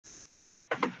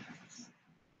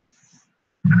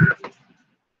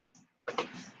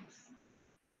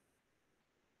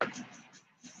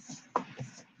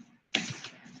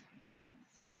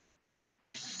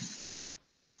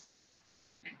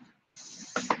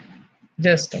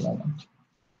Just a moment.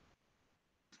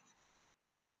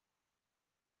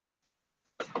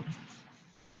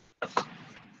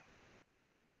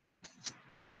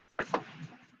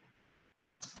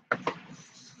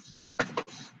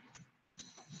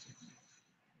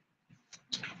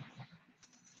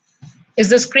 Is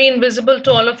the screen visible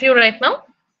to all of you right now?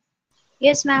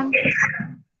 Yes, ma'am.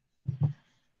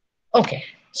 Okay,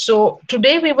 so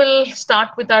today we will start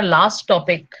with our last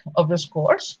topic of this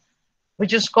course,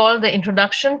 which is called the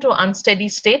Introduction to Unsteady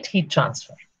State Heat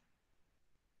Transfer.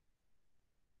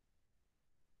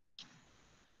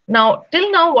 Now,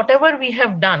 till now, whatever we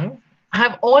have done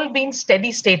have all been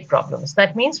steady state problems.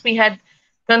 That means we had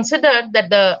considered that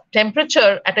the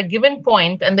temperature at a given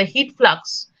point and the heat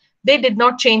flux, they did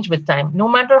not change with time. No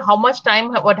matter how much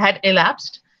time what had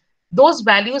elapsed, those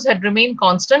values had remained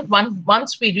constant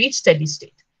once we reach steady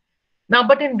state. Now,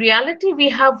 but in reality, we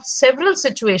have several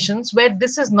situations where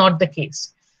this is not the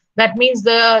case. That means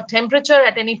the temperature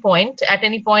at any point,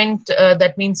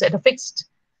 that means at a fixed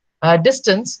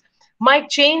distance, might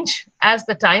change as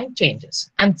the time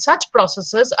changes. And such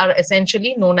processes are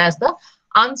essentially known as the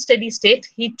unsteady state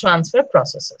heat transfer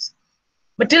processes.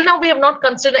 But till now, we have not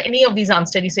considered any of these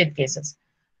unsteady state cases.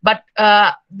 But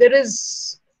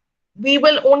we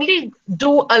will only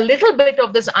do a little bit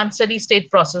of this unsteady state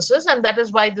processes, and that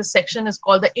is why this section is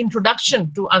called the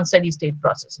Introduction to Unsteady State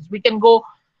Processes. We can go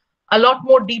a lot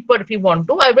more deeper if you want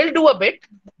to. I will do a bit,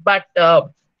 but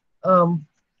of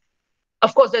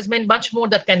course, there's been much more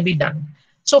that can be done.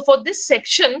 So for this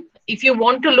section, if you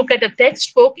want to look at a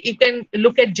textbook, you can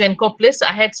look at Gencoplis.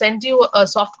 I had sent you a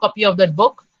soft copy of that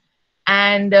book.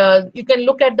 And you can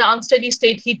look at the unsteady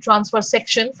state heat transfer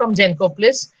section from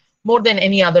Gencoplis more than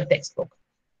any other textbook.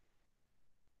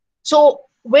 So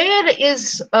where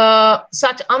is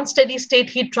such unsteady state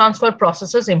heat transfer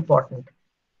processes important?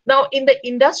 Now, in the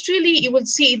industrially, you will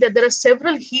see that there are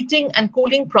several heating and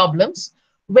cooling problems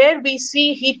where we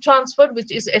see heat transfer,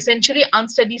 which is essentially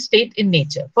unsteady state in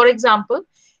nature. For example,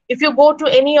 if you go to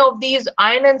any of these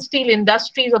iron and steel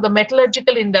industries or the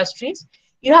metallurgical industries,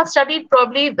 you have studied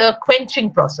probably the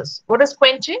quenching process. What is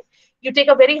quenching? You take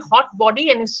a very hot body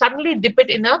and you suddenly dip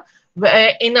it in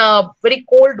a very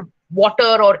cold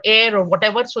water or air or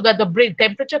whatever, so that the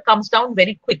temperature comes down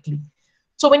very quickly.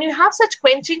 So when you have such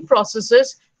quenching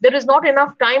processes, there is not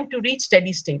enough time to reach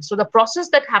steady state. So the process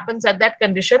that happens at that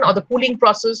condition, or the cooling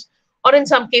process, or in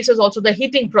some cases also the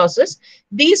heating process,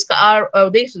 these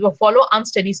they follow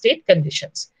unsteady state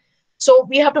conditions. So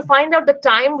we have to find out the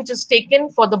time which is taken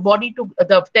for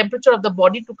the temperature of the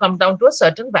body to come down to a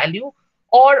certain value,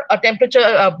 or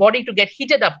a body to get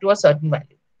heated up to a certain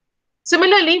value.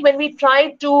 Similarly, when we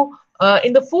try to,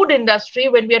 in the food industry,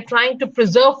 when we are trying to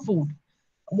preserve food,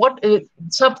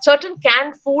 certain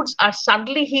canned foods are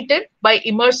suddenly heated by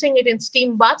immersing it in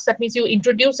steam baths. That means you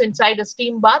introduce inside a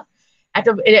steam bath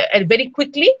very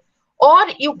quickly, or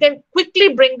you can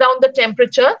quickly bring down the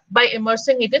temperature by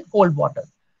immersing it in cold water.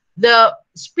 The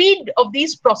speed of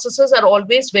these processes are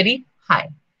always very high.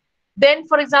 Then,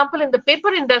 for example, in the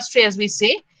paper industry, as we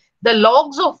say, the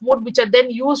logs of wood which are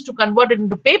then used to convert it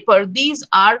into paper, these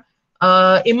are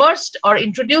immersed or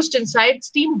introduced inside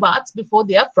steam baths before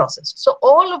they are processed. So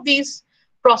all of these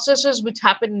processes which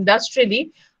happen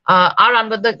industrially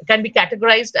can be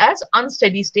categorized as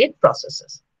unsteady state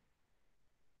processes.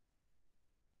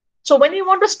 So when you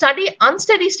want to study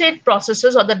unsteady state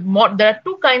processes, there are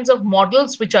two kinds of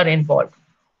models which are involved.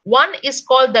 One is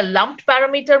called the lumped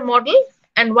parameter model,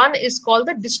 and one is called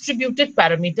the distributed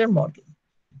parameter model.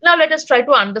 Now let us try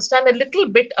to understand a little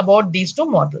bit about these two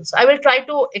models. I will try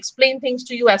to explain things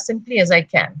to you as simply as I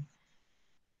can.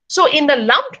 So in the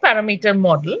lumped parameter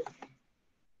model,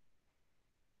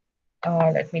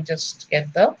 let me just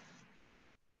get the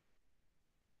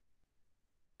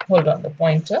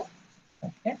pointer.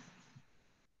 Okay.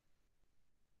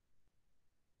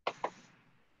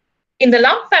 In the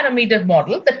lumped parameter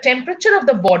model, the temperature of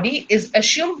the body is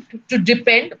assumed to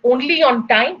depend only on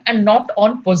time and not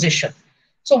on position.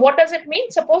 So what does it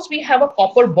mean? Suppose we have a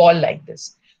copper ball like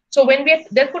this. So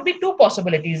there could be two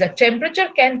possibilities. The temperature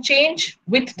can change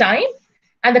with time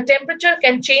and the temperature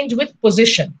can change with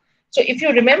position. So if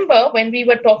you remember, when we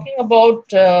were talking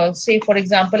about, say, for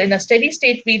example, in a steady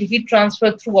state heat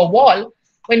transfer through a wall,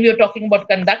 when we were talking about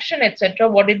conduction, etc.,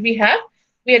 what did we have?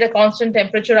 We had a constant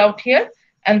temperature out here,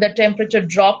 and the temperature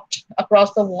dropped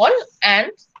across the wall, and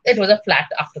it was a flat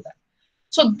after that.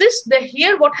 So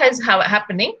here what is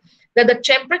happening, that the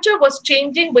temperature was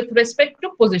changing with respect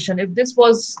to position. If this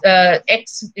was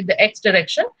x in the x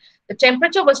direction, the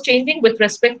temperature was changing with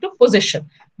respect to position,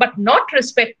 but not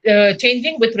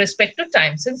changing with respect to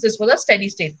time, since this was a steady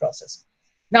state process.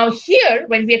 Now here,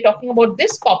 when we are talking about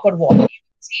this copper wall, you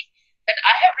can see that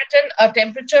I have written a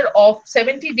temperature of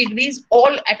 70 degrees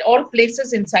all at all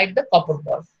places inside the copper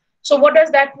wall. So what does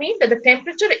that mean? That the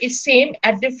temperature is same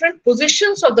at different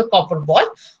positions of the copper wall,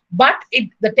 but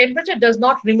the temperature does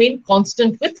not remain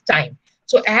constant with time.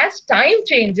 So as time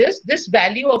changes, this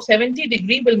value of 70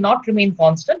 degree will not remain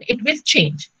constant, it will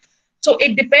change. So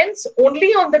it depends only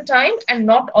on the time and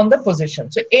not on the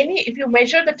position. So if you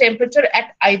measure the temperature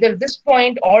at either this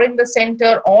point or in the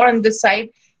center or on this side,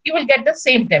 you will get the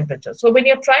same temperature. So when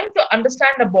you're trying to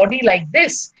understand a body like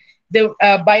this,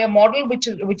 by a model which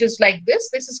is like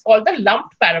this is called the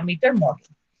lumped parameter model.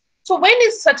 So when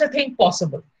is such a thing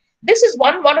possible? This is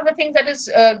one of the things that is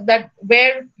that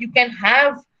where you can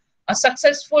have a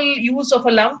successful use of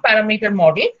a lump parameter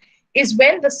model is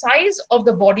when the size of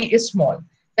the body is small.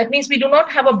 That means we do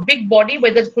not have a big body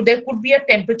where there could be a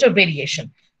temperature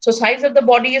variation. So size of the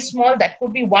body is small, that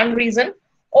could be one reason,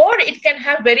 or it can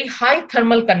have very high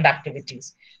thermal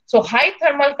conductivities. So high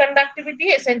thermal conductivity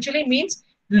essentially means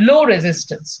low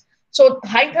resistance. So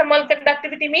high thermal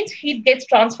conductivity means heat gets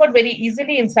transferred very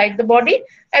easily inside the body,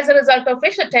 as a result of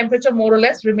which the temperature more or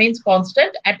less remains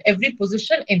constant at every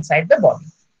position inside the body.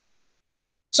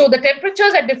 So the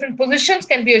temperatures at different positions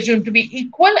can be assumed to be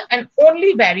equal and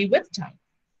only vary with time.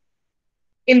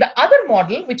 In the other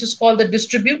model, which is called the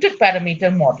distributed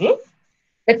parameter model,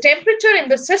 the temperature in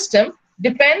the system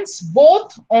depends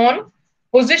both on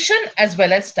position as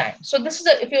well as time. So this is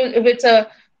if it's a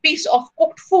piece of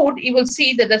cooked food, you will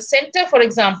see that the center, for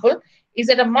example, is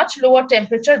at a much lower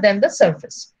temperature than the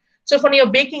surface. So when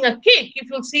you're baking a cake, you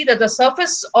will see that the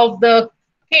surface of the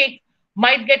cake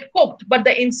might get cooked, but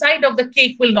the inside of the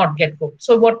cake will not get cooked.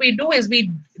 So what we do is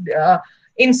we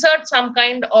insert some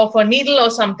kind of a needle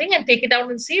or something and take it out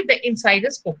and see if the inside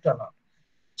is cooked or not.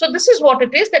 So this is what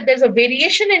it is, that there's a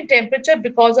variation in temperature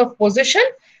because of position,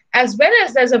 as well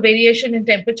as there's a variation in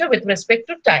temperature with respect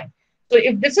to time. So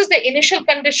if this is the initial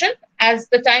condition, as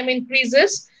the time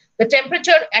increases, the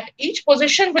temperature at each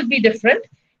position will be different,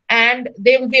 and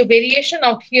there will be a variation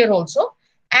out here also.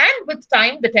 And with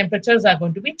time, the temperatures are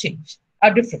going to be changed,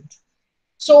 are different.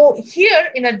 So here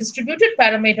in a distributed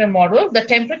parameter model, the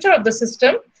temperature of the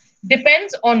system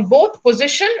depends on both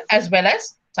position as well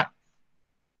as time.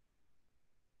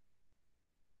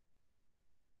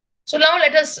 So now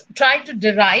let us try to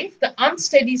derive the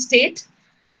unsteady state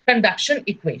conduction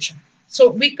equation. So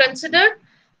we consider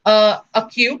a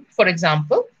cube, for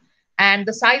example, and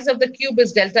the size of the cube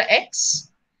is delta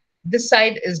x, this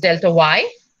side is delta y,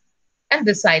 and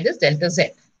this side is delta z.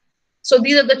 So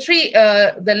these are the three,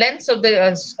 the lengths of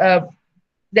the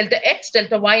delta x,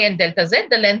 delta y, and delta z,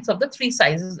 the lengths of the three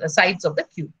sides of the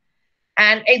cube.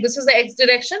 And this is the x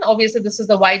direction, obviously this is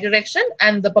the y direction,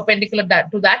 and the perpendicular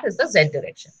to that is the z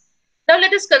direction. Now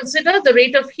let us consider the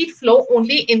rate of heat flow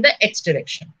only in the x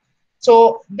direction.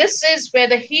 So this is where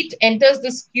the heat enters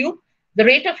this cube. The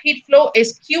rate of heat flow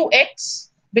is qx,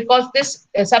 because this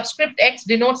subscript x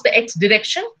denotes the x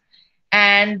direction,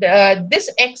 and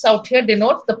this x out here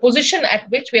denotes the position at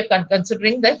which we are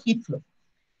considering the heat flow.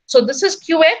 So this is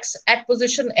qx at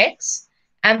position x,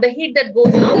 and the heat that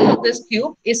goes out of this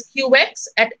cube is qx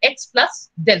at x plus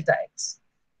delta x.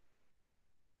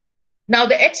 Now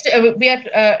the x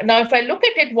now if I look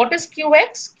at it, what is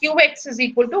qx? Qx is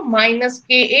equal to minus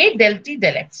ka del t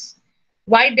del x.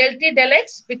 Why del t del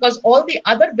x? Because all the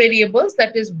other variables,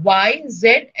 that is y,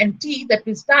 z, and t, that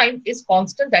is time, is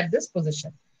constant at this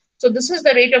position. So this is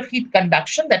the rate of heat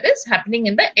conduction that is happening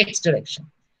in the x direction.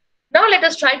 Now let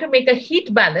us try to make a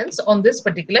heat balance on this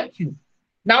particular cube.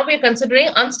 Now we are considering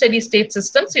unsteady state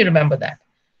systems, you remember that.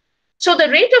 So the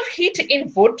rate of heat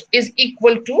input is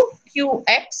equal to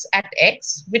qx at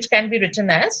x, which can be written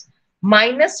as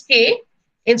minus k,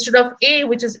 instead of a,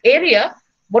 which is area.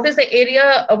 What is the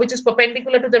area which is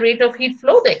perpendicular to the rate of heat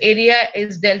flow? The area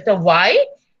is delta y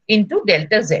into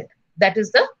delta z. That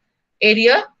is the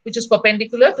area which is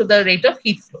perpendicular to the rate of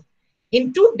heat flow,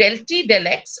 into del t del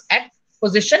x at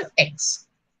position x.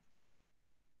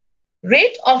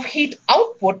 Rate of heat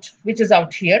output, which is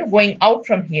out here, going out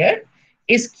from here,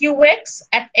 is qx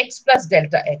at x plus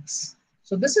delta x.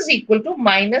 So this is equal to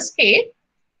minus k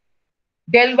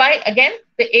del y. Again,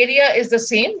 the area is the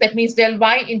same. That means del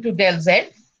y into del z.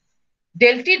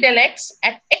 Del t del x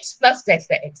at x plus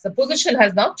delta x. The position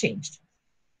has now changed.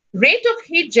 Rate of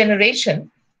heat generation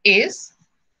is,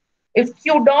 if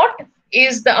q dot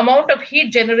is the amount of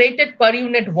heat generated per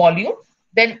unit volume,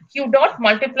 then q dot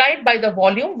multiplied by the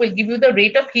volume will give you the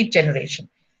rate of heat generation.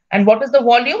 And what is the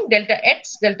volume? Delta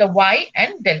x, delta y,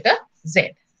 and delta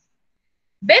z.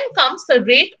 Then comes the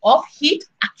rate of heat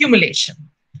accumulation.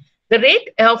 The rate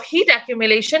of heat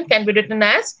accumulation can be written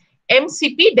as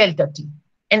mCp delta T.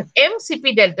 And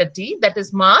mCp delta T, that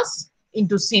is mass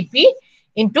into Cp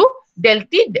into delta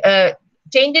T,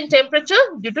 change in temperature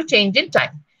due to change in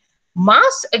time.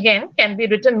 Mass again can be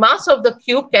written, mass of the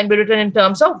cube can be written in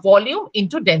terms of volume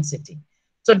into density.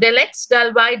 So del X,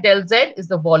 del Y, del Z is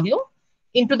the volume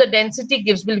into the density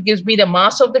gives me the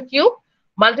mass of the cube,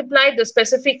 multiply the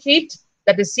specific heat,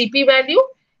 that is Cp value,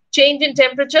 change in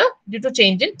temperature due to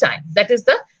change in time. That is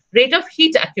the rate of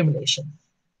heat accumulation.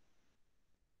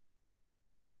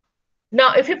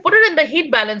 Now, if you put it in the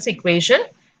heat balance equation,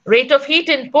 rate of heat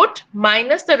input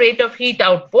minus the rate of heat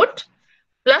output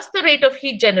plus the rate of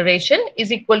heat generation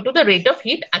is equal to the rate of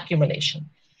heat accumulation.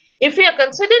 If we are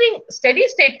considering steady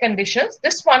state conditions,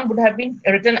 this one would have been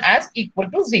written as equal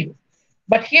to 0.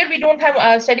 But here we don't have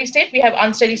a steady state, we have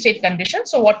unsteady state conditions.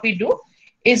 So what we do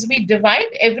is we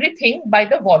divide everything by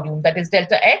the volume, that is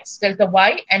delta X, delta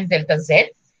Y, and delta Z,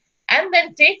 and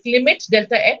then take limit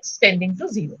delta X tending to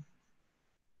 0.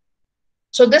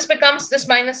 So this becomes, this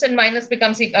minus and minus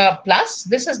becomes plus.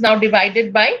 This is now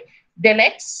divided by del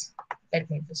X. Let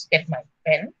me just get my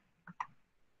pen.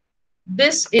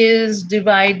 This is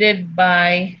divided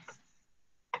by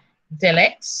del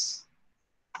X,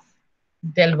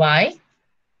 del Y,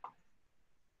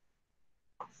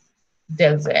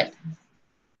 del Z.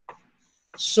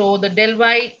 So the del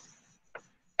Y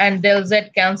and del Z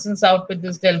cancels out with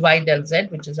this del Y, del Z,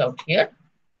 which is out here.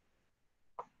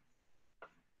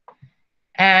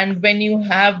 And when you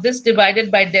have this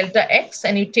divided by delta X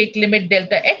and you take limit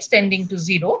delta X tending to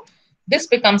 0, this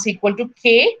becomes equal to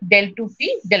K del 2T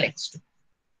del X2.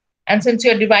 And since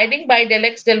you're dividing by del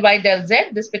X, del Y, del Z,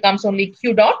 this becomes only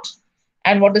Q dot.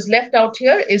 And what is left out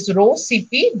here is rho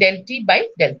Cp del T by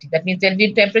del T. That means del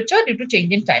T temperature due to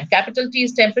change in time. Capital T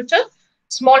is temperature,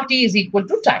 small t is equal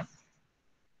to time.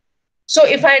 So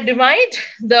if I divide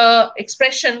the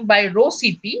expression by rho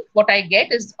Cp, what I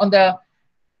get is on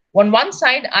one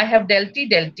side, I have del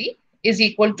T is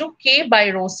equal to K by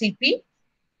rho Cp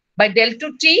by del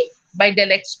 2T by del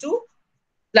X2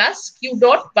 plus Q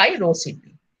dot by rho Cp.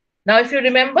 Now, if you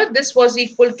remember, this was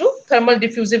equal to thermal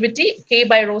diffusivity, K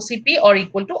by rho Cp, or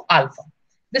equal to alpha.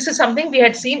 This is something we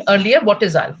had seen earlier. What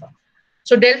is alpha?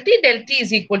 So del T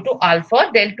is equal to alpha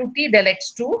del 2T del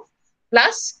X2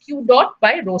 plus Q dot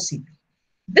by rho Cp.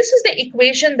 This is the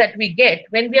equation that we get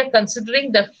when we are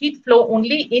considering the heat flow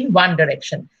only in one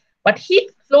direction. But heat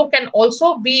flow can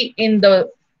also be in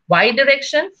the Y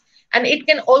direction, and it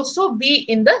can also be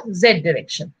in the Z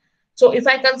direction. So if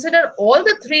I consider all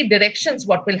the three directions,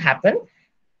 what will happen?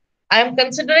 I am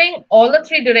considering all the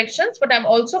three directions, but I'm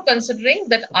also considering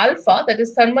that alpha, that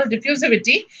is thermal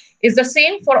diffusivity, is the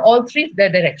same for all three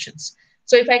directions.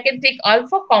 So if I can take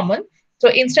alpha common, so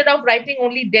instead of writing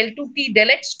only del 2T del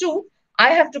X2, I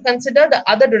have to consider the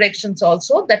other directions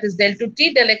also, that is del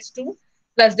 2T del X2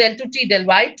 plus del 2T del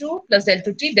Y2 plus del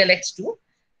 2T del X2.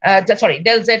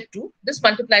 Del Z2, this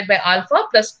multiplied by alpha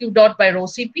plus Q dot by rho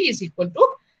Cp is equal to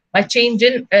my change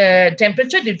in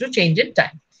temperature due to change in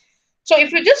time. So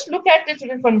if you just look at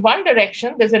it from one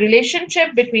direction, there's a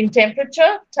relationship between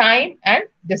temperature, time, and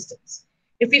distance.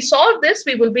 If we solve this,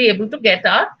 we will be able to get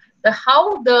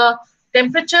how the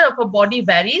temperature of a body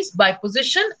varies by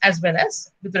position as well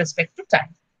as with respect to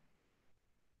time.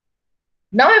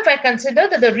 Now, if I consider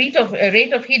that the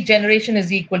rate of heat generation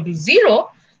is equal to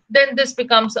 0, then this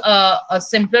becomes a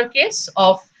simpler case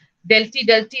of del T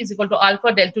is equal to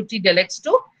alpha del 2T del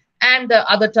X2, and the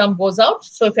other term goes out.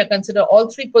 So if I consider all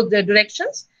three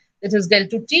directions, it is del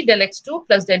 2T del X2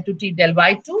 plus del 2T del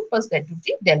Y2 plus del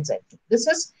 2T del Z2. This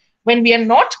is when we are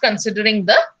not considering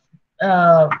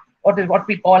the what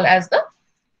we call as the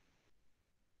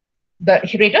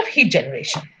rate of heat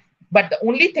generation. But the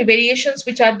only variations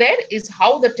which are there is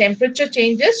how the temperature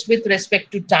changes with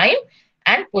respect to time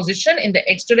and position in the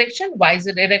X direction, Y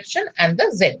direction, and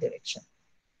the Z direction.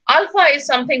 Alpha is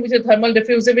something which is thermal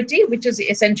diffusivity, which is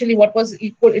essentially what was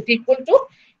equal to.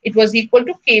 It was equal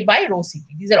to K by rho Cp.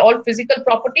 These are all physical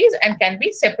properties and can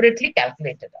be separately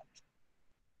calculated out.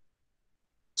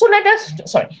 So let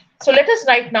us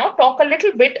right now talk a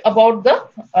little bit about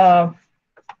the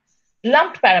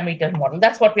lumped parameter model.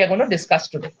 That's what we are going to discuss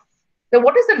today. So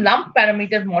what is the lumped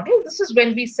parameter model? This is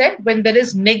when we said when there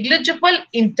is negligible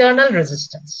internal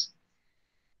resistance.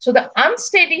 So the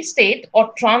unsteady state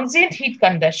or transient heat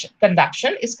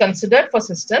conduction is considered for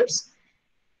systems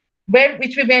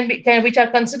which are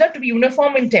considered to be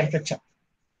uniform in temperature.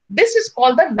 This is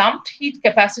called the lumped heat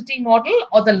capacity model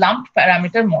or the lumped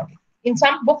parameter model. In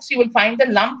some books, you will find the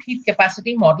lumped heat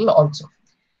capacity model also.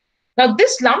 Now,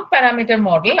 this lump parameter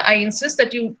model, I insist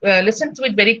that you listen to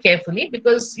it very carefully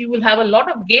because you will have a lot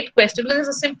of gate questions. This is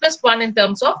the simplest one in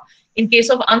terms of in case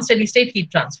of unsteady state heat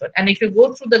transfer. And if you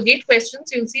go through the gate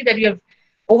questions, you'll see that you have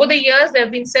over the years there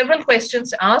have been several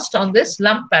questions asked on this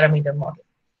lump parameter model.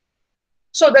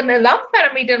 So the lump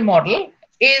parameter model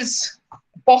is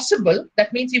possible.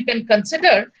 That means you can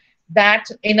consider that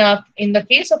in the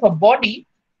case of a body,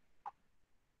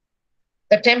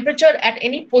 the temperature at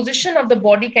any position of the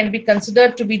body can be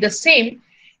considered to be the same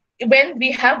when we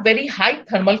have very high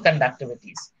thermal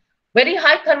conductivities. Very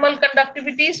high thermal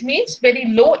conductivities means very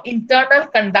low internal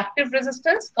conductive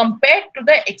resistance compared to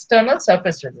the external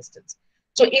surface resistance.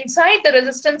 So inside the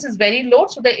resistance is very low,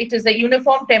 so that it is a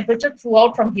uniform temperature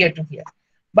throughout from here to here.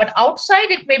 But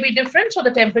outside it may be different, so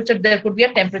the temperature, there could be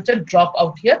a temperature drop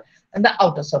out here on the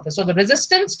outer surface. So the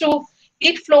resistance to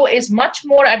heat flow is much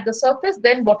more at the surface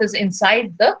than what is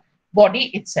inside the body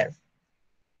itself.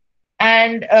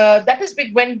 And that is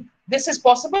big when this is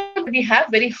possible when we have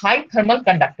very high thermal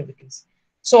conductivities.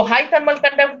 So high thermal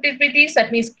conductivities,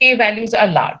 that means K values are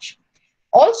large.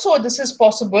 Also, this is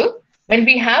possible when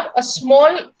we have a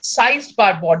small sized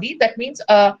bar body. That means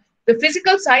the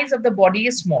physical size of the body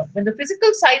is small. When the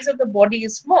physical size of the body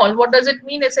is small, what does it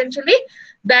mean essentially?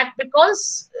 That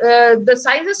because the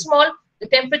size is small, the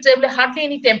temperature, there will be hardly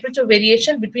any temperature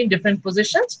variation between different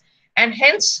positions, and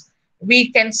hence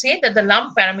we can say that the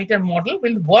lump parameter model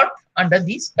will work under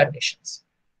these conditions.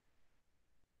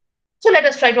 So let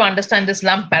us try to understand this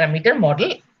lump parameter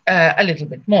model a little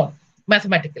bit more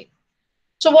mathematically.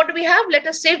 So what do we have? Let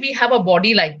us say we have a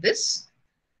body like this.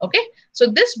 Okay. So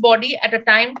this body at a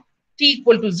time t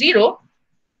equal to 0,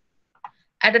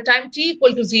 at a time t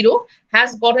equal to 0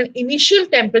 has got an initial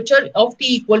temperature of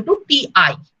t equal to Ti.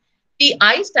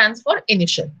 Ti stands for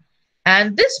initial.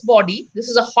 And this body, this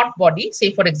is a hot body,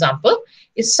 say for example,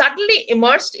 is suddenly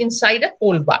immersed inside a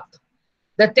cold bath.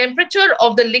 The temperature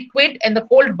of the liquid and the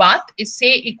cold bath is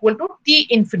say equal to T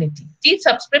infinity, T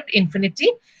subscript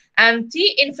infinity, and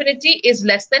T infinity is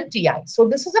less than Ti. So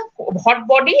this is a hot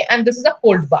body and this is a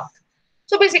cold bath.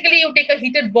 So basically you take a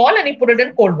heated ball and you put it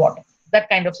in cold water, that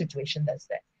kind of situation that's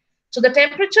there. So the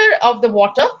temperature of the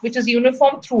water, which is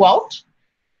uniform throughout,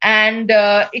 and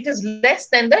it is less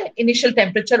than the initial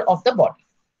temperature of the body.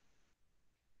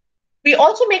 We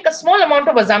also make a small amount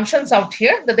of assumptions out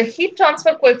here that the heat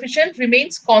transfer coefficient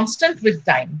remains constant with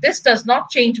time. This does not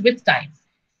change with time.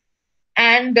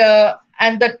 And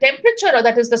the temperature, or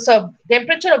that is the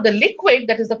temperature of the liquid,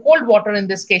 that is the cold water in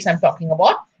this case I'm talking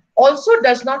about, also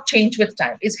does not change with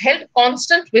time, is held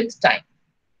constant with time.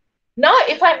 Now,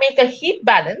 if I make a heat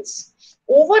balance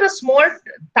over a small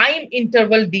time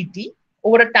interval dt,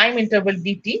 over a time interval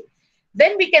dt,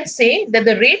 then we can say that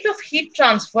the rate of heat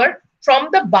transfer from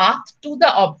the bath to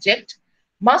the object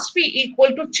must be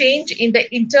equal to change in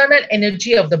the internal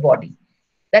energy of the body.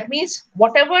 That means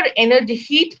whatever energy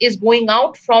heat is going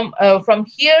out from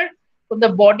here, from the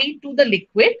body to the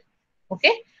liquid,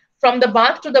 okay, from the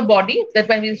bath to the body, that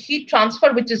when the heat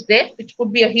transfer which is there, which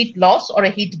could be a heat loss or a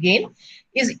heat gain,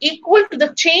 is equal to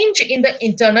the change in the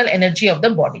internal energy of the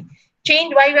body.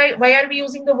 Change, why are we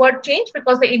using the word change?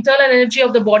 Because the internal energy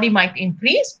of the body might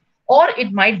increase or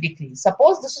it might decrease.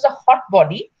 Suppose this is a hot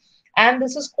body and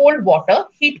this is cold water,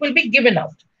 heat will be given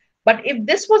out. But if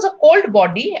this was a cold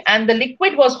body and the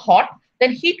liquid was hot,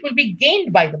 then heat will be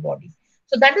gained by the body.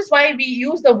 So that is why we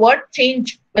use the word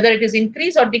change, whether it is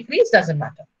increase or decrease, doesn't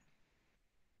matter.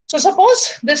 So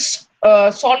suppose this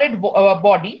solid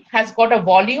body has got a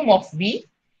volume of V,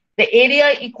 the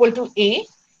area equal to A,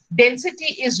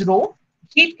 density is rho,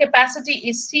 heat capacity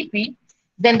is Cp,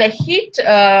 then the heat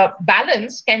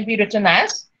balance can be written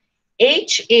as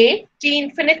HA T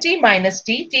infinity minus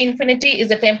T. T infinity is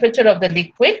the temperature of the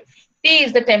liquid, T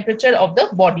is the temperature of the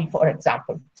body, for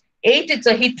example. H, it's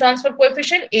a heat transfer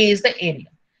coefficient, A is the area.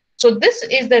 So this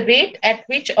is the rate at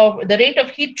which the rate of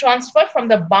heat transfer from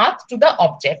the bath to the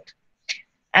object.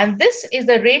 And this is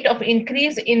the rate of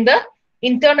increase in the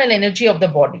internal energy of the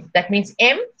body. That means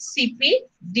M Cp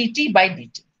dt by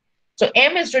dt. So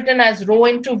M is written as rho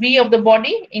into V of the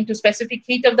body into specific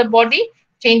heat of the body,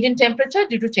 change in temperature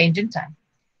due to change in time.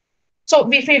 So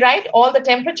if we write all the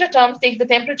temperature terms, take the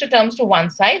temperature terms to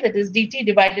one side, that is dt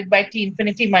divided by T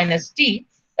infinity minus T.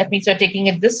 That means we're taking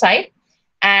it this side.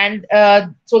 And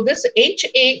so this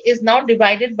HA is now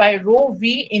divided by rho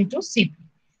V into Cp.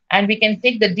 And we can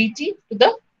take the dt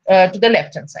to the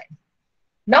left hand side.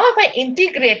 Now if I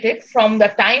integrate it from the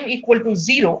time equal to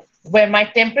 0, where my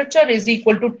temperature is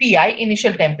equal to Ti,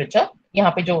 initial temperature,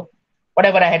 yahan pe jo,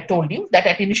 whatever I had told you, that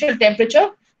at initial temperature,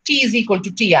 T is equal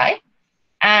to Ti,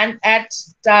 and at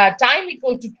time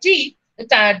equal to T,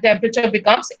 the temperature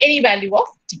becomes any value of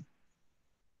T.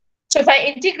 So if I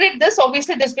integrate this,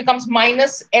 obviously this becomes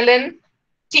minus ln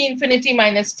T infinity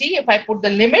minus T. If I put the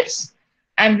limits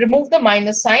and remove the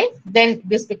minus sign, then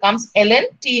this becomes ln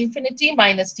T infinity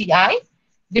minus Ti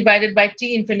divided by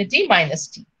T infinity minus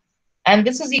T. And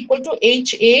this is equal to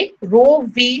HA rho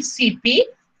V Cp.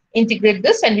 Integrate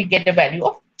this and we get a value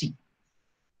of T.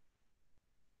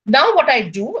 Now what I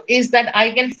do is that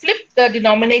I can flip the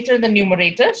denominator and the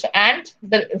numerator and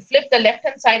flip the left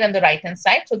hand side and the right hand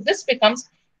side. So this becomes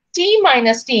T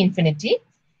minus T infinity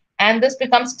and this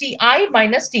becomes Ti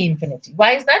minus T infinity.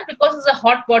 Why is that? Because it's a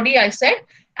hot body, I said,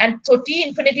 and so T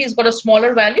infinity has got a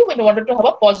smaller value. We wanted to have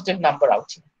a positive number out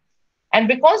here. And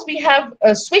because we have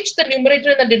switched the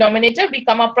numerator and the denominator, we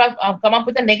come up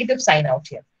with a negative sign out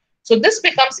here. So this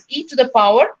becomes e to the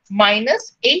power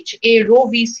minus HA rho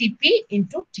VCP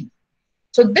into T.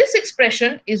 So this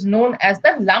expression is known as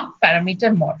the lump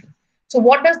parameter model. So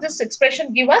what does this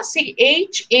expression give us? See,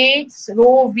 HA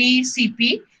rho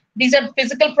VCP, these are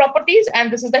physical properties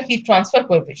and this is the heat transfer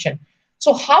coefficient.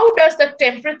 So how does the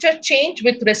temperature change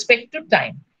with respect to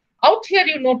time? Out here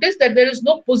you notice that there is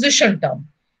no position term,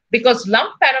 because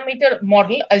lump parameter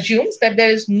model assumes that there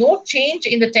is no change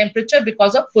in the temperature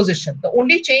because of position. The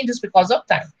only change is because of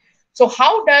time. So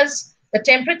how does the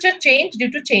temperature change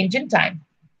due to change in time?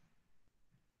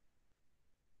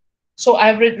 So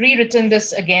I've rewritten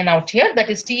this again out here. That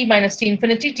is T minus T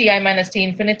infinity, Ti minus T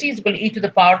infinity is equal to e to the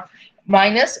power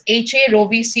minus HA rho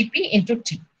VCP into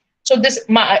T. So this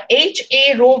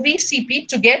HA rho VCP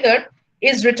together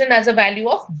is written as a value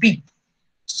of B.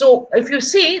 So if you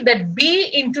see that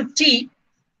B into T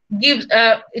gives,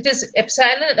 it is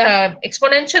epsilon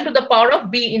exponential to the power of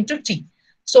B into T.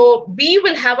 So B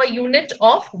will have a unit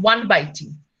of 1 by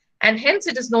T. And hence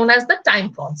it is known as the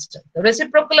time constant. The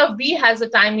reciprocal of B has a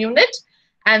time unit,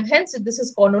 and hence this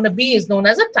is called, B is known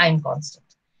as a time constant.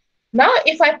 Now,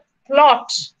 if I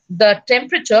plot the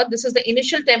temperature, this is the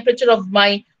initial temperature of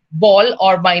my ball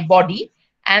or my body,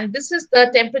 and this is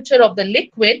the temperature of the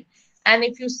liquid. And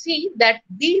if you see that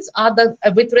these are the,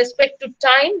 with respect to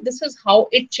time, this is how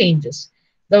it changes.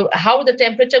 How the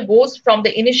temperature goes from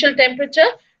the initial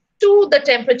temperature to the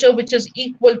temperature which is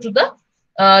equal to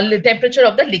the temperature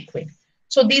of the liquid.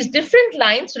 So these different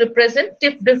lines represent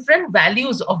different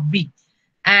values of B.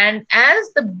 And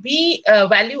as the B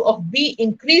value of B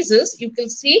increases, you can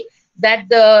see that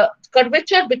the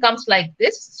curvature becomes like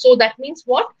this. So that means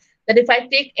what? That if I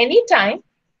take any time,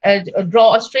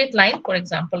 draw a straight line, for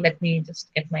example, let me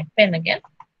just get my pen again.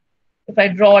 If I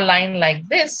draw a line like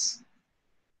this,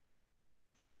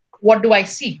 what do I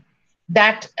see?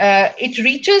 That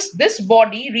this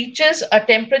body reaches a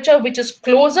temperature which is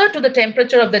closer to the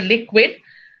temperature of the liquid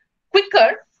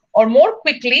quicker or more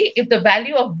quickly if the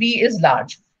value of B is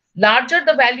large. Larger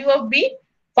the value of B,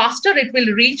 faster it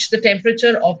will reach the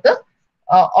temperature of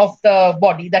the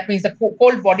body. That means the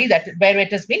cold body where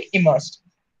it has been immersed.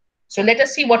 So let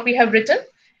us see what we have written.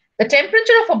 The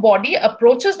temperature of a body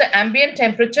approaches the ambient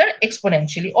temperature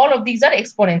exponentially. All of these are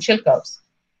exponential curves.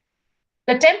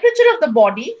 The temperature of the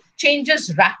body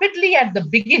changes rapidly at the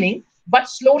beginning, but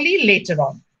slowly later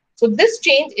on. So this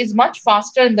change is much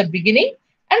faster in the beginning,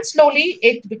 and slowly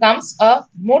it becomes a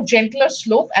more gentler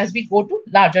slope as we go to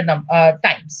larger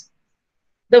times.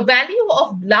 The value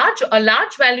of a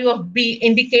large value of B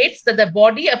indicates that the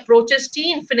body approaches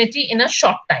T infinity in a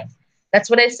short time. That's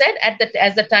what I said at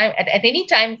any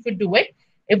time if you do it.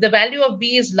 If the value of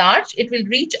B is large, it will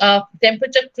reach a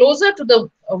temperature closer to the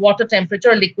water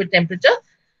temperature or liquid temperature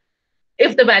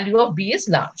if the value of B is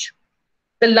large.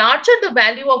 The larger the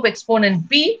value of exponent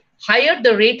B, higher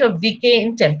the rate of decay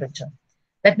in temperature.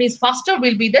 That means faster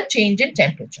will be the change in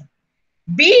temperature.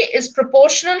 B is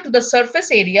proportional to the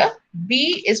surface area.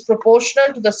 B is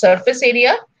proportional to the surface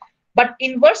area, but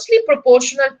inversely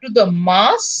proportional to the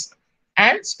mass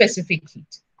and specific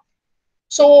heat.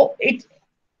 So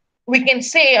we can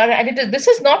say, and this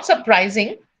is not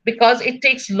surprising because it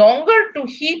takes longer to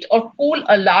heat or cool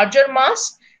a larger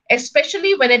mass,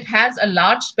 especially when it has a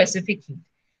large specific heat.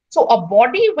 So a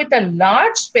body with a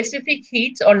large specific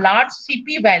heat or large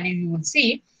Cp value, you will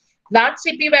see, large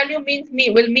Cp value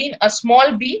will mean a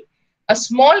small b. A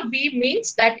small b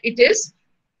means that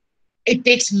it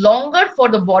takes longer for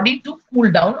the body to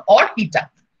cool down or heat up.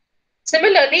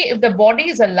 Similarly, if the body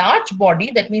is a large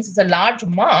body, that means it's a large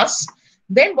mass,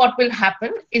 then what will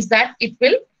happen is that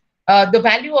the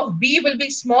value of B will be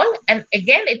small, and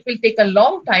again, it will take a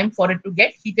long time for it to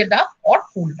get heated up or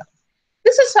cooled down.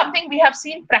 This is something we have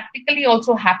seen practically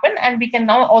also happen, and we can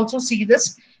now also see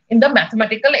this in the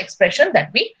mathematical expression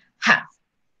that we have.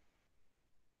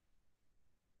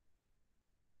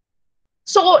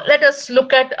 So let us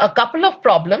look at a couple of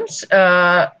problems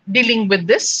dealing with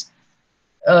this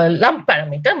lump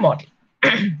parameter model.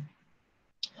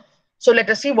 So let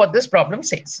us see what this problem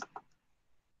says.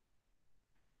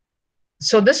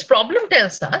 So this problem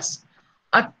tells us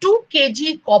a 2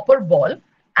 kg copper ball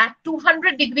at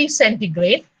 200 degrees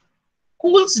centigrade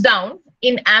cools down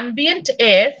in ambient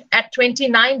air at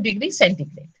 29 degrees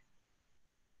centigrade.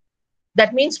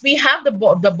 That means we have the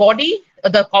body,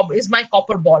 is my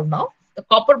copper ball now. The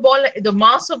copper ball, the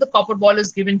mass of the copper ball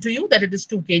is given to you, that it is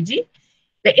 2 kg.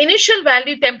 The initial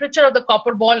value temperature of the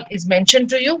copper ball is mentioned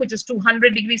to you, which is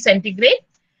 200 degrees centigrade.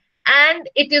 And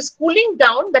it is cooling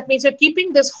down. That means you're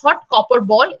keeping this hot copper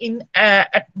ball in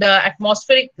at the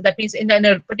atmospheric, that means in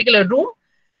a particular room.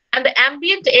 And the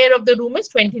ambient air of the room is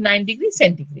 29 degrees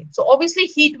centigrade. So obviously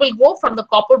heat will go from the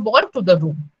copper ball to the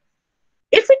room.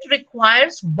 If it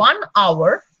requires 1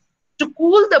 hour to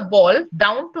cool the ball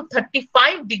down to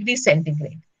 35 degrees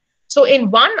centigrade. So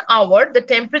in 1 hour, the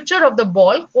temperature of the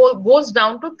ball goes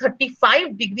down to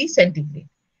 35 degrees centigrade.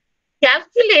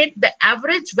 Calculate the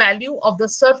average value of the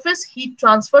surface heat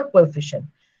transfer coefficient.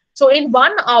 So in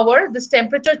 1 hour, this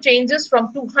temperature changes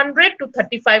from 200 to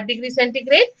 35 degrees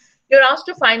centigrade. You're asked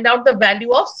to find out the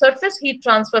value of surface heat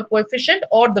transfer coefficient,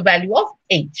 or the value of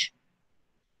H.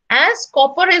 As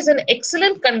copper is an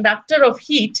excellent conductor of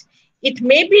heat, it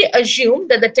may be assumed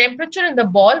that the temperature in the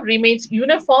ball remains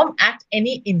uniform at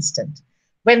any instant.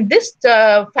 When this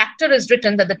factor is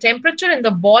written, that the temperature in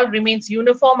the ball remains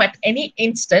uniform at any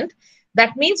instant,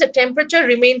 that means the temperature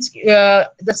remains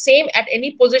the same at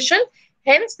any position.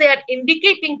 Hence, they are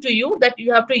indicating to you that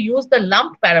you have to use the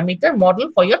lump parameter model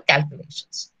for your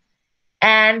calculations.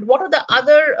 And what are the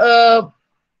other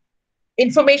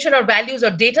information or values or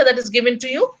data that is given to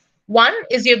you? One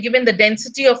is you're given the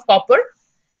density of copper,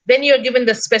 then you're given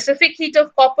the specific heat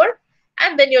of copper,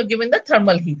 and then you're given the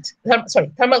thermal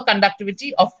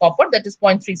conductivity of copper, that is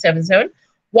 0.377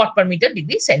 watt per meter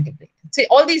degree centigrade. See,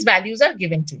 all these values are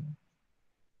given to you.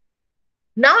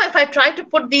 Now, if I try to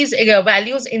put these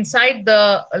values inside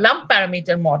the lump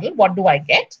parameter model, what do I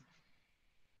get?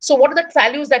 So what are the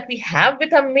values that we have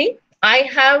with me? I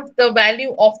have the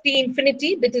value of T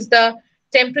infinity, that is the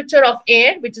temperature of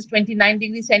air, which is 29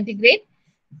 degrees centigrade.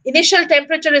 Initial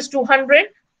temperature is 200.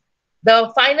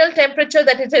 The final temperature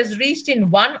that it has reached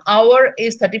in 1 hour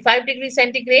is 35 degrees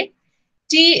centigrade.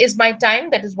 T is my time,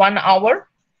 that is 1 hour.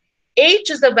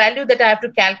 H is the value that I have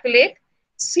to calculate.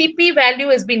 Cp value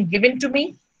has been given to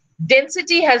me.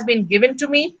 Density has been given to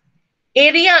me.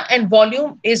 Area and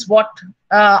volume is what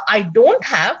I don't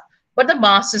have, but the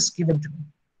mass is given to me.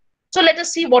 So let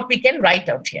us see what we can write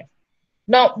out here.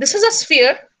 Now, this is a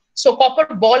sphere. So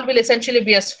copper ball will essentially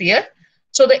be a sphere.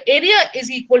 So the area is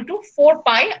equal to 4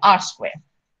 pi r square.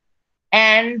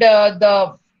 And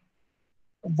the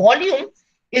volume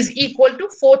is equal to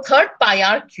 4/3 pi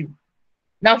r cube.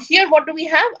 Now here, what do we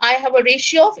have? I have a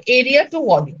ratio of area to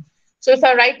volume. So if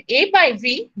I write A by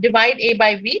V, divide A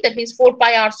by V, that means 4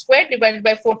 pi r squared divided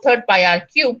by 4/3 pi r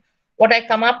cube, what I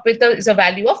come up with is a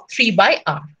value of 3 by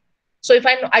r. So if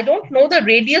I don't know the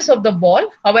radius of the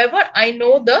ball, however, I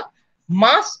know the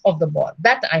mass of the ball,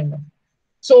 that I know.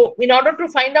 So in order to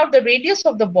find out the radius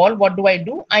of the ball, what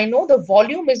do? I know the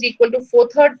volume is equal to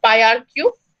 4/3 pi r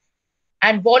cube,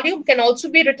 and volume can also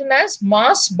be written as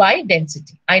mass by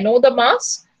density. I know the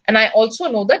mass and I also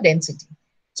know the density.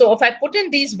 So if I put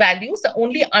in these values, the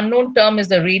only unknown term is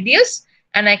the radius,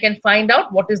 and I can find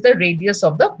out what is the radius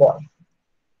of the ball.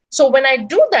 So when I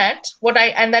do that,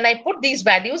 and then I put these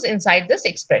values inside this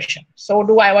expression. So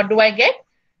what do I get?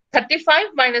 35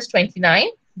 minus 29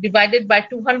 divided by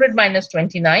 200 minus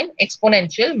 29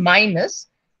 exponential minus,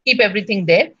 keep everything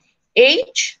there,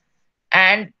 H,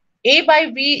 and A by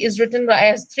V is written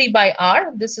as 3 by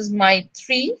R. This is my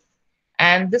 3,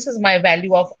 and this is my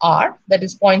value of R, that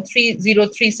is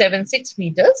 0.30376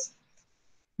 meters.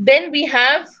 Then we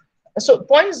have, so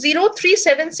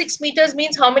 0.0376 meters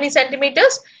means how many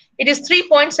centimeters? It is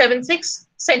 3.76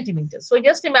 centimeters. So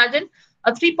just imagine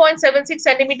a 3.76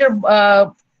 centimeter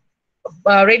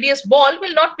radius ball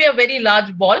will not be a very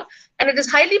large ball, and it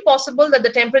is highly possible that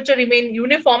the temperature remain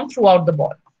uniform throughout the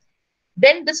ball.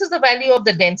 Then this is the value of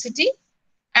the density,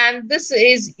 and this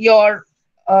is your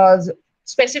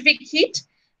specific heat.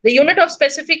 The unit of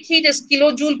specific heat is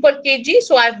kilojoule per kg,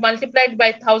 so I've multiplied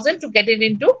by 1000 to get it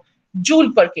into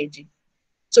joule per kg.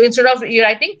 So instead of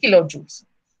writing kilojoules.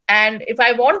 And if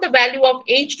I want the value of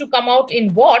H to come out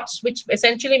in watts, which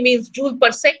essentially means joule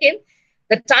per second,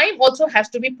 the time also has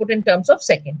to be put in terms of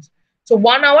seconds. So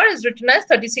 1 hour is written as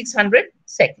 3600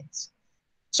 seconds.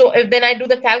 So if then I do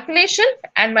the calculation,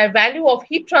 and my value of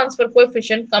heat transfer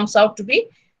coefficient comes out to be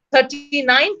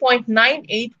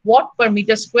 39.98 watt per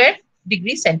meter square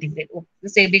degree centigrade. Oh,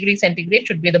 say degree centigrade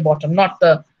should be the bottom, not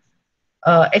the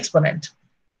exponent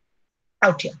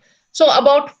out here. So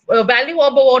about value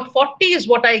of about 40 is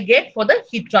what I get for the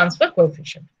heat transfer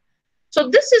coefficient. So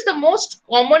this is the most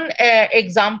common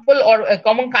example or a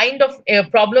common kind of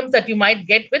problems that you might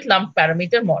get with lump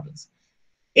parameter models.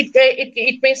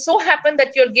 It may so happen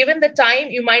that you're given the time,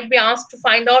 you might be asked to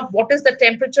find out what is the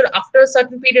temperature after a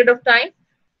certain period of time,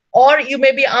 or you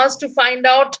may be asked to find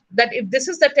out that if this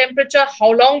is the temperature,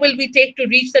 how long will we take to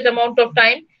reach that amount of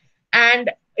time. And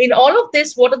in all of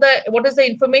this, what is the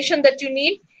information that you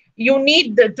need? You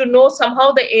need to know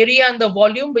somehow the area and the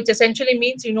volume, which essentially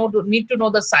means need to know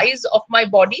the size of my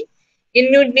body.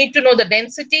 You need to know the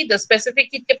density, the specific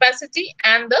heat capacity,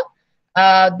 and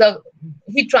the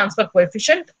heat transfer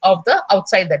coefficient of the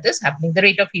outside that is happening, the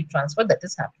rate of heat transfer that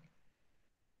is happening.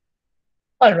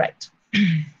 All right.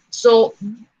 So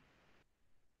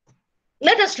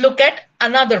let us look at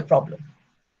another problem,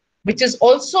 which is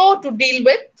also to deal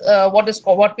with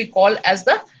what we call as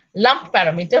the lump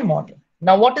parameter model.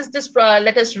 Now, what is this?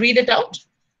 Let us read it out.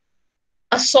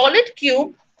 A solid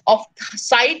cube of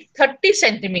side 30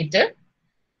 centimeter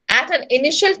at an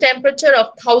initial temperature of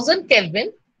 1000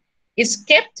 Kelvin is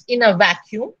kept in a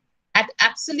vacuum at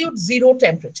absolute zero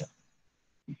temperature.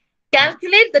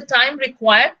 Calculate the time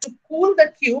required to cool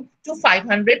the cube to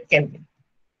 500 Kelvin.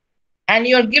 And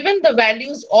you're given the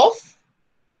values of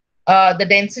the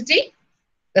density,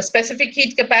 the specific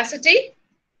heat capacity,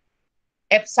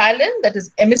 epsilon, that is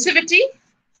emissivity,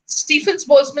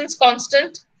 Stephens-Boltzmann's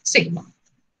constant, sigma.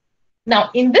 Now,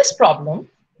 in this problem,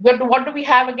 what do we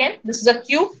have again? This is a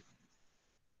cube.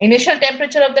 Initial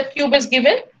temperature of the cube is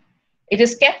given. It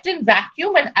is kept in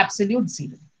vacuum and absolute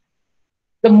zero.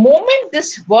 The moment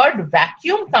this word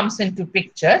vacuum comes into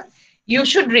picture, you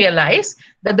should realize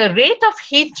that the rate of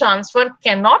heat transfer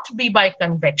cannot be by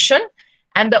convection,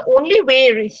 and the only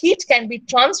way heat can be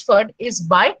transferred is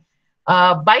by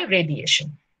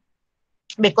radiation,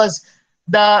 because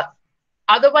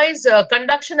otherwise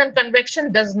conduction and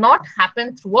convection does not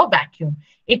happen through a vacuum.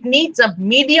 It needs a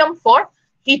medium for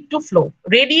heat to flow.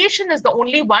 Radiation is the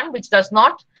only one which does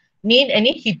not need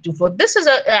any heat to flow. This is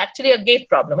actually a gate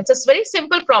problem. It's a very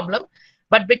simple problem,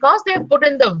 but because they have put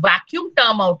in the vacuum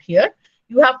term out here,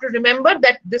 you have to remember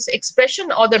that this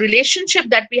expression or the relationship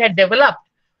that we had developed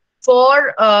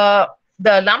for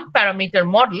the lump parameter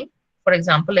model, for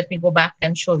example, let me go back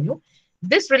and show you.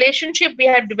 This relationship we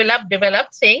had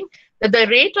developed saying that the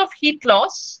rate of heat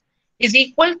loss is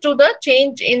equal to the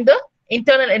change in the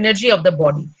internal energy of the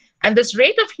body. And this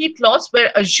rate of heat loss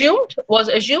was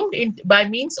assumed by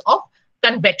means of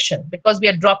convection, because we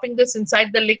are dropping this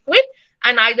inside the liquid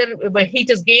and either heat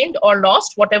is gained or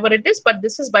lost, whatever it is, but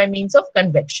this is by means of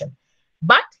convection.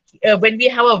 But when we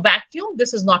have a vacuum,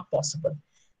 this is not possible.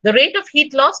 The rate of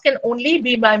heat loss can only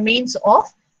be by means of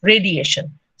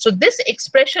radiation. So this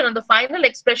expression and the final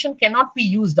expression cannot be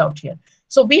used out here.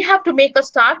 So we have to make a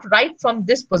start right from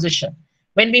this position.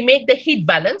 When we make the heat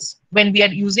balance, when we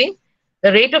are using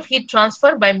the rate of heat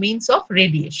transfer by means of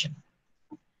radiation.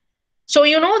 So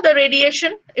you know the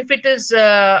radiation, if it is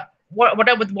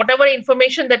whatever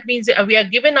information, that means we are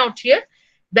given out here,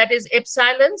 that is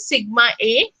epsilon sigma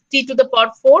A T to the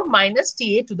power 4 minus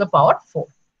TA to the power 4.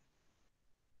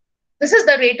 This is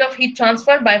the rate of heat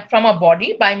transfer from a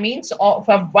body by means of,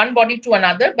 from one body to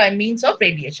another by means of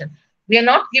radiation. We are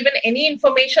not given any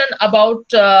information about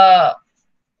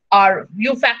our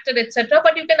view factor, etc.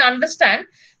 But you can understand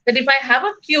that if I have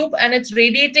a cube and it's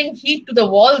radiating heat to the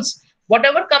walls,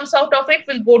 whatever comes out of it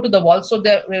will go to the wall. So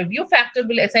the view factor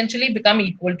will essentially become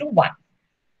equal to 1.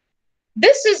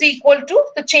 This is equal to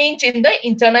the change in the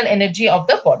internal energy of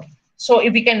the body. So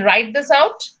if we can write this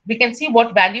out, we can see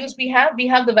what values we have. We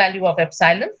have the value of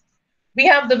epsilon. We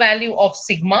have the value of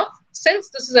sigma. Since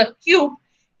this is a cube,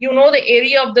 you know the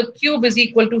area of the cube is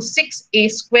equal to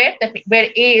 6a squared,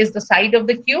 where a is the side of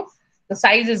the cube. The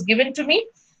size is given to me.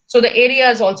 So the area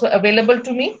is also available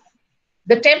to me.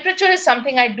 The temperature is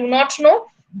something I do not know.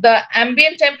 The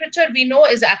ambient temperature we know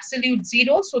is absolute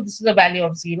zero. So this is a value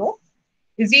of 0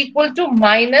 is equal to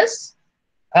minus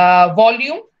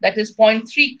volume, that is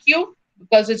 0.3 cube,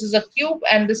 because this is a cube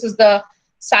and this is the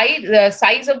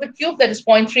size of the cube, that is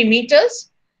 0.3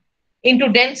 meters, into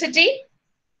density,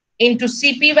 into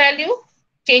Cp value,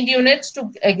 change units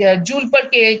to joule per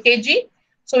kg.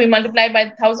 So we multiply by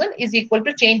 1000 is equal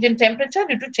to change in temperature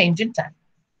due to change in time.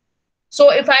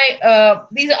 So if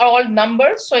these are all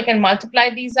numbers, so I can multiply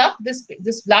these up.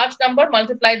 This large number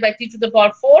multiplied by T to the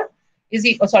power 4 is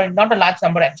equal, sorry, not a large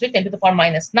number actually, 10 to the power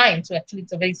minus 9. So actually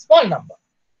it's a very small number.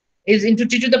 Is into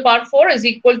T to the power 4 is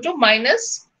equal to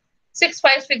minus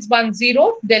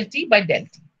 65610 del T by del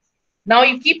T. Now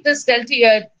you keep this del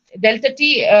T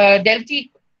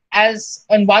as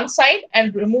on one side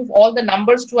and remove all the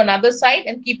numbers to another side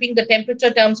and keeping the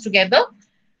temperature terms together.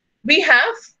 We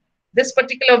have this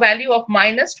particular value of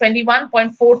minus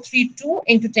 21.432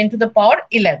 into 10 to the power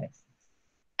 11.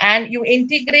 And you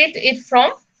integrate it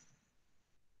from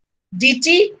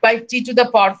dt by t to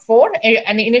the power 4.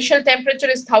 And the initial temperature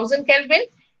is 1000 Kelvin.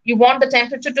 You want the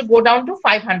temperature to go down to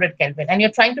 500 Kelvin. And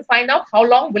you're trying to find out how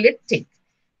long will it take.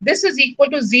 This is equal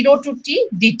to 0 to t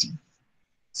dt.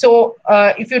 So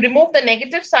if you remove the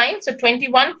negative sign, so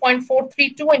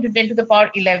 21.432 into 10 to the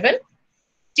power 11,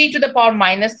 t to the power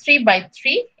minus 3 by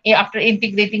 3 after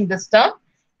integrating this term.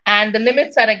 And the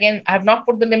limits are again, I have not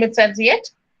put the limits as yet,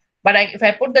 but if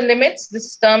I put the limits,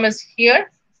 this term is here.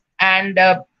 And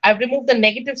I've removed the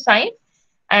negative sign.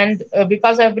 And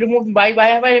because I've removed, why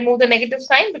have I removed the negative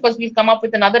sign? Because we'll come up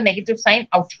with another negative sign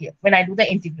out here when I do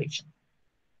the integration.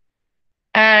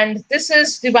 And this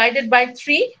is divided by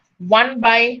 3, 1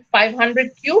 by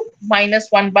 500 cube minus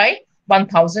 1 by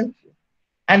 1000 cube.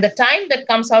 And the time that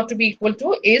comes out to be equal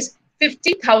to is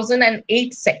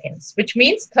 50,008 seconds, which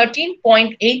means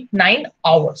 13.89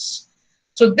 hours.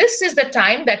 So this is the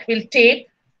time that will take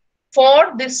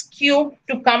for this cube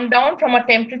to come down from a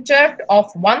temperature of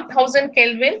 1000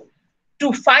 Kelvin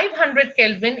to 500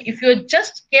 Kelvin if you're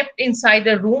just kept inside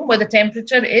a room where the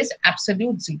temperature is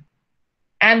absolute zero.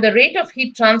 And the rate of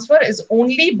heat transfer is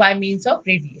only by means of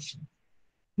radiation.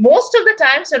 Most of the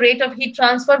times, the rate of heat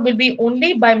transfer will be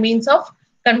only by means of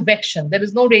convection. There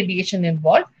is no radiation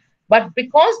involved. But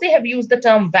because they have used the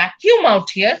term vacuum out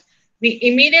here, we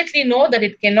immediately know that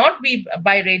it cannot be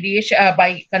by radiation,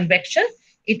 by convection.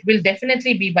 It will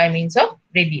definitely be by means of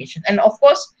radiation. And of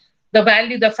course,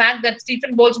 the fact that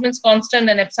Stephen Boltzmann's constant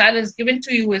and epsilon is given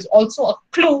to you is also a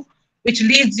clue which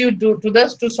leads you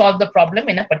to solve the problem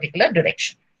in a particular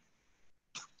direction.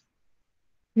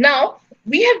 Now,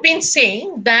 we have been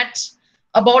saying that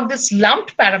about this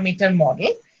lumped parameter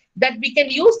model, that we can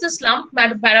use this lumped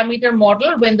parameter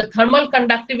model when the thermal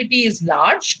conductivity is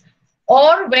large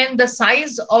or when the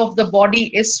size of the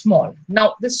body is small.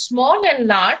 Now, the small and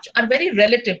large are very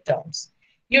relative terms.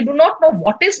 You do not know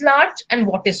what is large and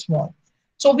what is small.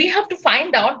 So we have to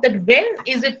find out that when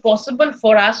is it possible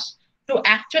for us to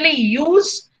actually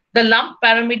use the lump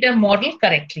parameter model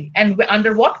correctly, and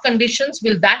under what conditions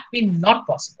will that be not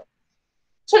possible.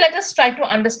 So let us try to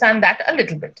understand that a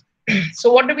little bit.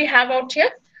 So what do we have out here?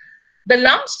 The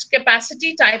lumped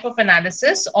capacity type of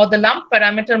analysis or the lump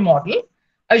parameter model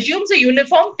assumes a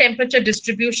uniform temperature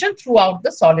distribution throughout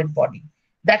the solid body.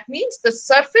 That means the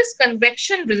surface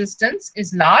convection resistance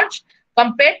is large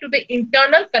compared to the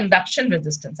internal conduction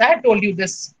resistance. I had told you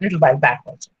this a little while back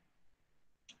also.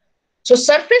 So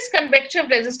surface convective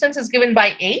resistance is given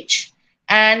by H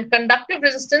and conductive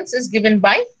resistance is given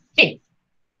by K.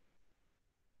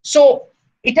 So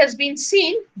it has been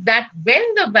seen that when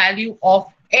the value of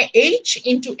H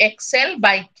into XL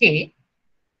by K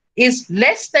is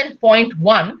less than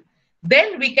 0.1,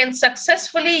 then we can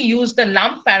successfully use the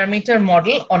lump parameter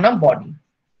model on a body.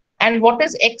 And what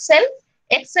is XL?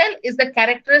 XL is the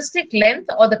characteristic length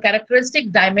or the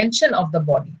characteristic dimension of the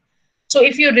body. So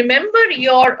if you remember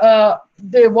your,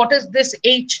 what is this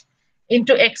H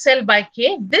into XL by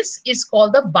K, this is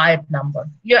called the Biot number.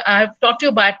 I have taught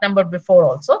you Biot number before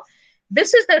also.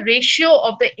 This is the ratio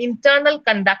of the internal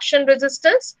conduction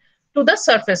resistance to the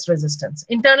surface resistance.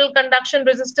 Internal conduction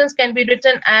resistance can be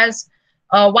written as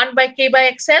 1 by K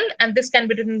by XL, and this can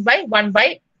be written by 1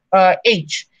 by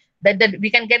H. That we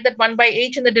can get that 1 by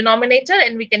H in the denominator,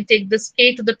 and we can take this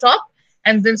K to the top,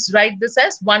 and then write this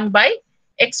as 1 by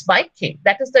X by K.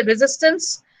 That is the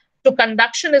resistance to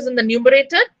conduction is in the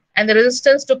numerator, and the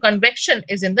resistance to convection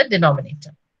is in the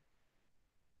denominator.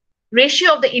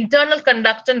 Ratio of the internal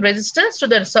conductant resistance to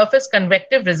the surface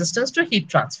convective resistance to heat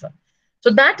transfer. So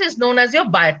that is known as your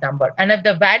Biot number. And if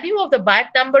the value of the Biot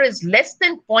number is less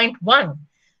than 0.1,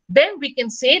 then we can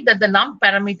say that the lump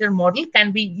parameter model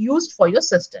can be used for your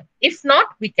system. If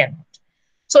not, we cannot.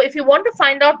 So if you want to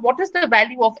find out what is the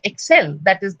value of XL,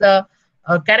 that is the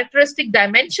characteristic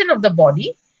dimension of the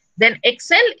body, then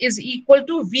XL is equal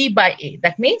to V by A.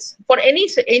 That means for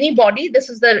any body, this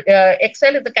is the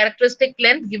XL is the characteristic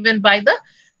length given by the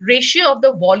ratio of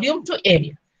the volume to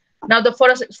area. Now,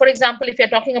 for example, if you're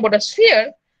talking about a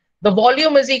sphere, the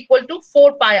volume is equal to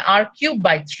 4 pi r cubed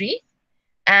by 3,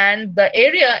 and the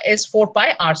area is 4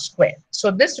 pi r squared.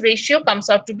 So this ratio comes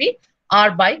out to be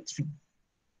r by 3.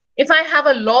 If I have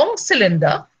a long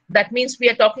cylinder, that means we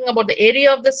are talking about the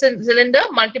area of the cylinder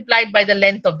multiplied by the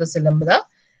length of the cylinder.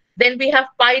 Then we have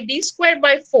pi d squared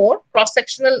by 4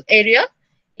 cross-sectional area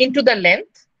into the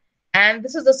length, and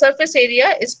this is the surface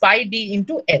area is pi d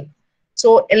into L.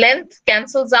 So length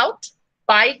cancels out,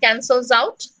 pi cancels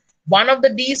out, one of the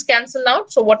d's cancel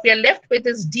out. So what we are left with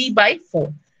is d by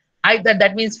 4. Either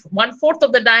that means 1/4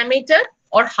 of the diameter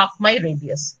or half my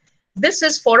radius. This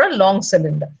is for a long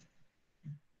cylinder.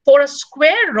 For a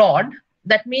square rod,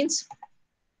 that means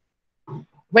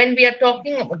when we are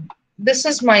talking about, this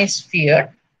is my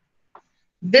sphere,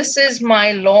 this is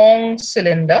my long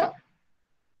cylinder,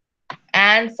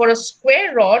 and for a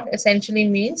square rod essentially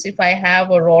means if I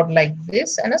have a rod like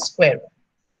this and a square rod,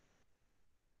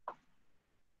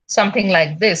 something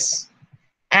like this,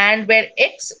 and where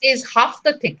x is half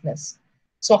the thickness.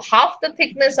 So half the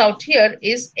thickness out here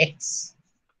is x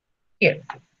here,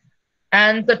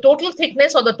 and the total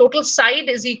thickness or the total side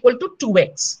is equal to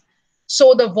 2x. So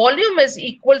the volume is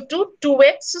equal to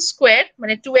 2x squared, when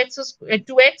 2x is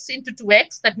 2x into 2x,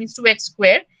 that means 2x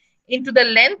squared, into the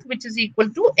length, which is equal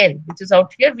to L, which is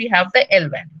out here. We have the L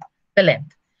value, the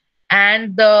length.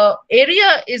 And the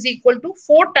area is equal to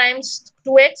 4 times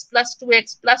 2x plus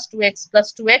 2x plus 2x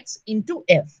plus 2x into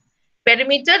F,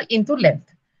 perimeter into length.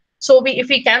 So if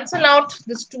we cancel out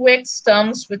this 2x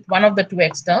terms with one of the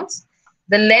 2x terms,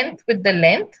 the length with the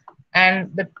length,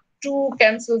 and the 2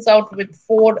 cancels out with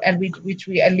 4, and which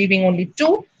we are leaving only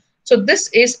 2. So this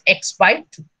is x by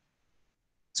 2.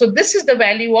 So this is the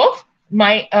value of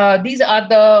my, these are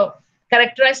the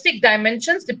characteristic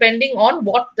dimensions depending on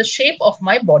what the shape of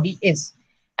my body is.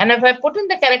 And if I put in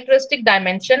the characteristic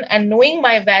dimension and knowing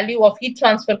my value of heat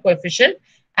transfer coefficient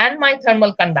and my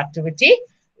thermal conductivity,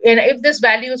 and if this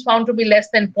value is found to be less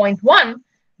than 0.1,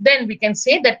 then we can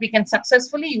say that we can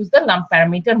successfully use the lump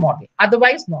parameter model,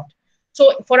 otherwise not.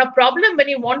 So for a problem, when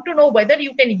you want to know whether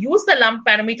you can use the lump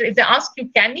parameter, if they ask you,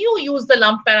 can you use the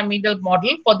lump parameter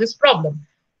model for this problem?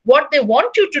 What they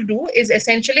want you to do is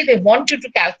essentially they want you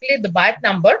to calculate the Biot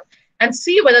number and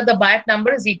see whether the Biot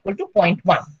number is equal to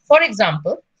 0.1. For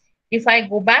example, if I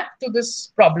go back to this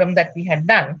problem that we had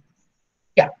done,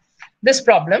 yeah, this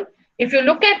problem, if you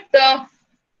look at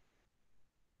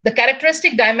the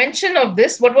characteristic dimension of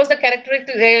this, what was the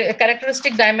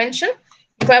characteristic dimension?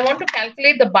 If I want to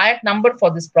calculate the Biot number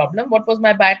for this problem, what was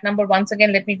my Biot number? Once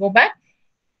again, let me go back.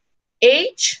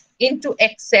 H into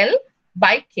XL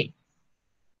by K.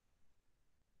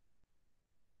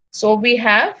 So we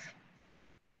have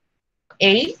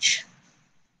H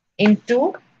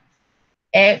into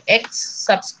X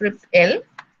subscript L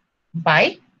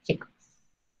by K.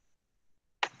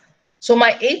 So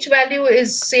my H value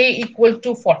is say equal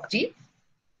to 40,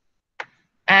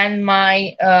 and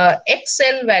my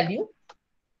XL value,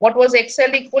 what was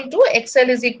XL equal to? XL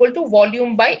is equal to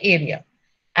volume by area,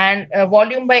 and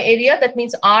volume by area, that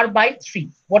means R by 3.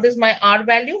 What is my R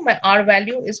value? My R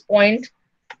value is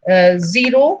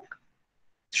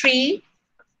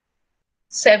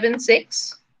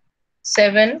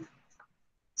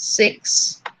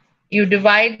 0.037676. You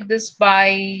divide this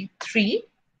by 3,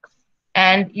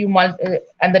 and you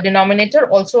and the denominator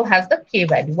also has the K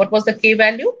value. What was the K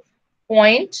value?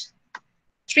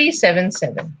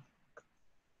 0.377.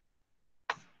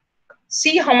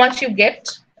 See how much you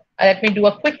get. Let me do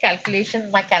a quick calculation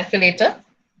in my calculator.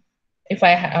 If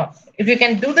you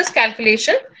can do this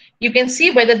calculation, you can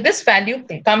see whether this value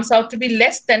comes out to be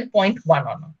less than 0.1 or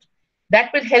not.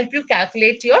 That will help you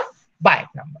calculate your Biot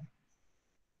number.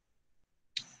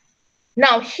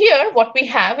 Now here what we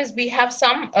have is we have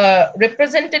some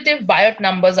representative Biot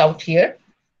numbers out here,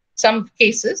 some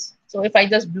cases. So if I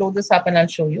just blow this up and I'll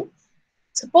show you.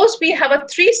 Suppose we have a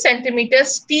 3 centimeter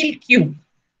steel cube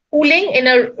cooling in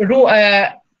a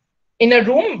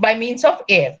room by means of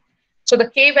air. So the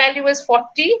K value is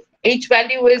 40, H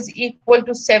value is equal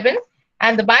to 7,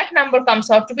 and the Biot number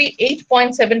comes out to be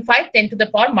 8.75 10 to the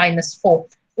power minus 4,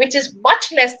 which is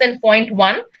much less than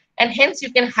 0.1, and hence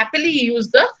you can happily use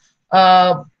the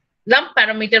lump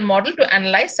parameter model to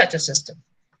analyze such a system.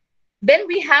 Then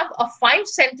we have a 5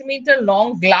 centimeter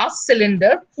long glass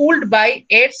cylinder cooled by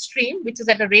airstream, which is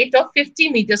at a rate of 50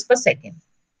 meters per second.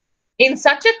 In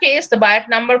such a case, the Biot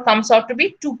number comes out to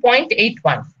be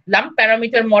 2.81. Lump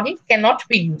parameter model cannot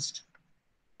be used.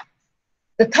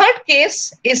 The third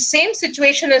case is same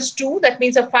situation as 2, that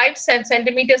means a 5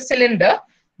 centimeter cylinder,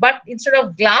 but instead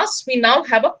of glass, we now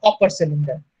have a copper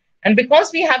cylinder. And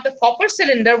because we have the copper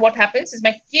cylinder, what happens is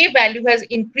my K value has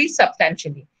increased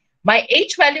substantially. My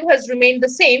H value has remained the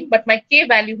same, but my K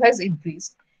value has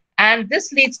increased. And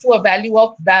this leads to a value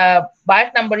of the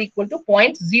Biot number equal to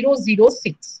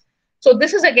 0.006. So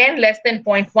this is again less than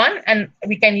 0.1, and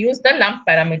we can use the lump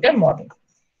parameter model.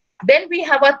 Then we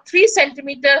have a 3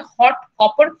 centimeter hot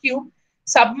copper cube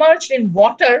submerged in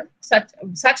water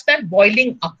such that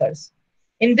boiling occurs.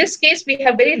 In this case, we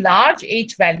have very large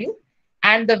H value,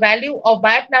 and the value of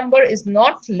Banach number is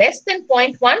not less than zero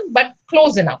point 0.1, but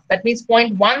close enough. That means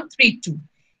 0.132.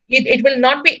 It will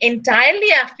not be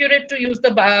entirely accurate to use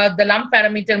the lump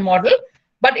parameter model,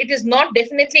 but it is not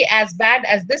definitely as bad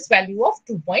as this value of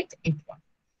 2.81.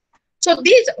 So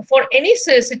these, for any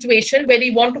situation where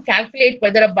you want to calculate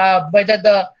whether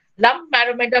the lump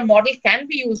parameter model can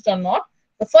be used or not,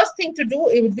 the first thing to do,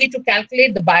 it would be to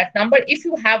calculate the Banach number if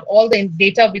you have all the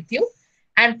data with you,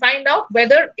 and find out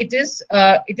whether it is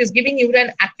giving you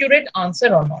an accurate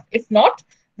answer or not. If not,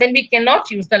 then we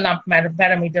cannot use the lump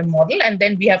parameter model, and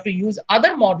then we have to use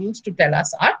other models to tell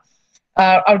us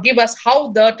or give us how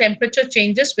the temperature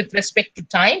changes with respect to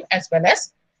time as well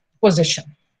as position.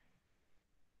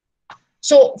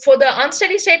 So for the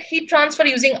unsteady state heat transfer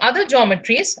using other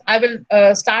geometries, I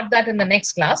will start that in the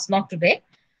next class, not today,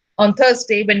 on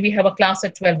Thursday when we have a class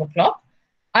at 12 o'clock.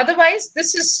 Otherwise,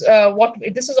 this is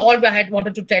all I had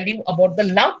wanted to tell you about the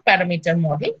lump parameter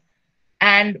model.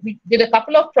 And we did a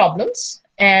couple of problems,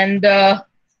 and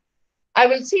I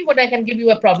will see what I can give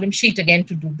you a problem sheet again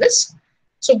to do this.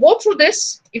 So go through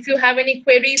this. If you have any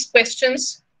queries,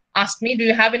 questions, ask me. Do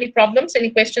you have any problems, any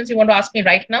questions you want to ask me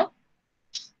right now?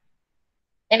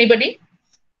 Anybody?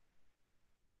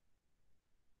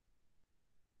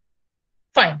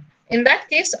 Fine. In that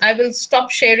case, I will stop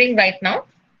sharing right now.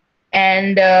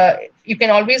 And you can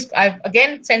always, I've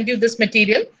again send you this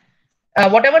material.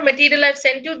 Whatever material I've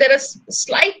sent you, there are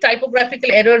slight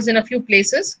typographical errors in a few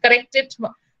places. Correct it,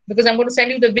 because I'm going to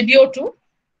send you the video too.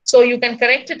 So you can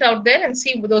correct it out there and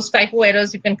see those typo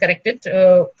errors. You can correct it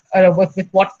with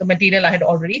what the material I had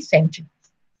already sent you.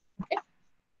 Okay.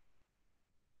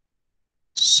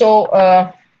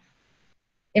 So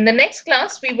in the next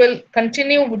class, we will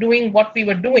continue doing what we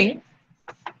were doing.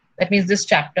 That means this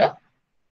chapter.